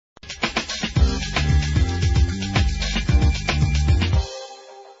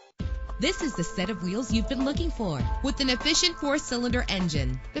This is the set of wheels you've been looking for, with an efficient 4-cylinder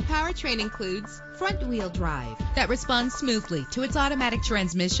engine. The powertrain includes front-wheel drive that responds smoothly to its automatic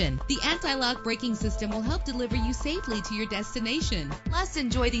transmission. The anti-lock braking system will help deliver you safely to your destination. Plus,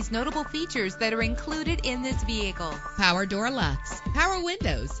 enjoy these notable features that are included in this vehicle: power door locks, power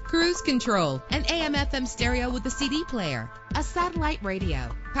windows, cruise control, an AM/FM stereo with a CD player, a satellite radio,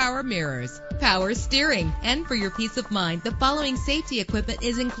 power mirrors, power steering. And for your peace of mind, the following safety equipment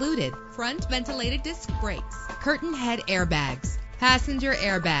is included: front ventilated disc brakes, curtain head airbags, passenger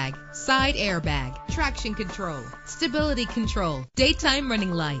airbag, side airbag, traction control, stability control, daytime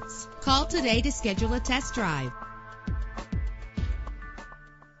running lights. Call today to schedule a test drive.